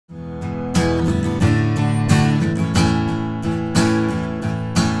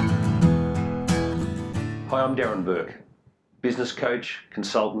Hi, I'm Darren Burke, business coach,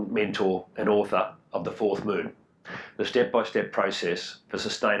 consultant, mentor and author of The Fourth Moon, the step-by-step process for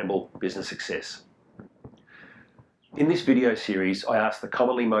sustainable business success. In this video series, I ask the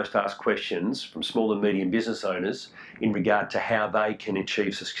commonly most asked questions from small and medium business owners in regard to how they can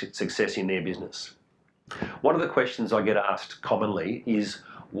achieve success in their business. One of the questions I get asked commonly is,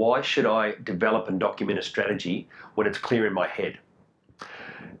 why should I develop and document a strategy when it's clear in my head?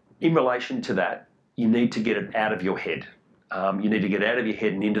 In relation to that, you need to get it out of your head. You need to get out of your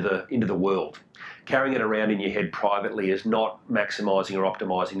head and into the world. Carrying it around in your head privately is not maximising or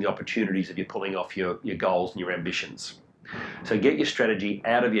optimising the opportunities that you're pulling off your goals and your ambitions. So get your strategy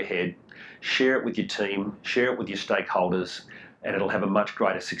out of your head, share it with your team, share it with your stakeholders, and it'll have a much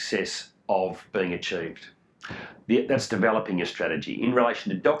greater success of being achieved. That's developing your strategy. In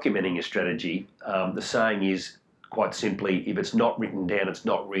relation to documenting your strategy, the saying is, quite simply, if it's not written down, it's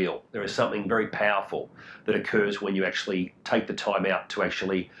not real. There is something very powerful that occurs when you actually take the time out to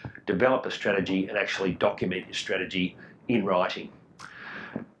actually develop a strategy and actually document your strategy in writing.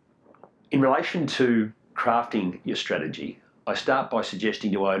 In relation to crafting your strategy, I start by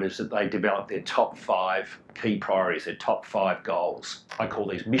suggesting to owners that they develop their top 5 key priorities, their top 5 goals. I call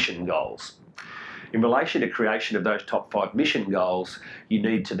these mission goals. In relation to creation of those top 5 mission goals, you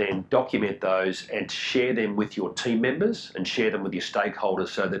need to then document those and share them with your team members and share them with your stakeholders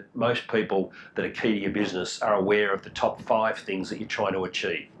so that most people that are key to your business are aware of the top 5 things that you're trying to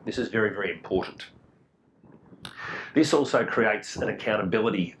achieve. This is very, very important. This also creates an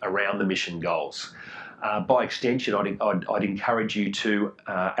accountability around the mission goals. By extension, I'd encourage you to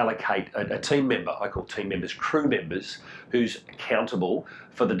allocate a team member, I call team members crew members, who's accountable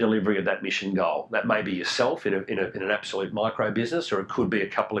for the delivery of that mission goal. That may be yourself in an absolute micro business, or it could be a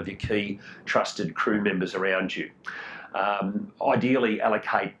couple of your key trusted crew members around you. Ideally,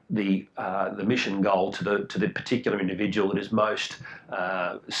 allocate the mission goal to the particular individual that is most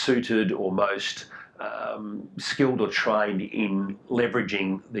suited or most skilled or trained in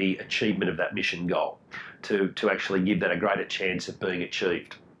leveraging the achievement of that mission goal to actually give that a greater chance of being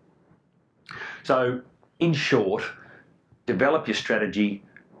achieved. So, in short, develop your strategy,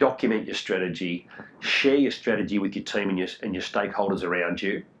 document your strategy, share your strategy with your team and your stakeholders around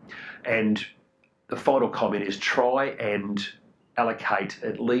you. And the final comment is, try and allocate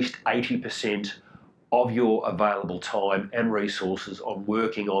at least 80% of your available time and resources on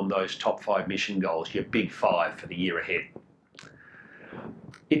working on those top 5 mission goals, your big 5 for the year ahead.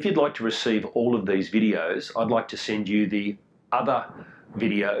 If you'd like to receive all of these videos, I'd like to send you the other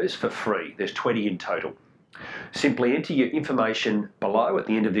videos for free. There's 20 in total. Simply enter your information below at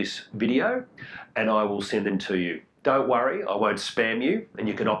the end of this video and I will send them to you. Don't worry, I won't spam you, and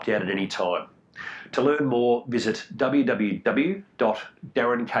you can opt out at any time. To learn more, visit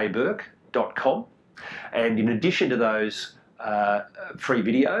www.darrenkburke.com. And in addition to those free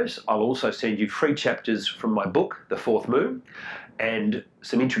videos, I'll also send you free chapters from my book, The Fourth Moon, and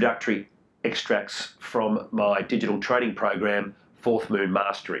some introductory extracts from my digital training program, Fourth Moon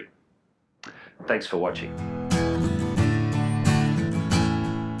Mastery. Thanks for watching.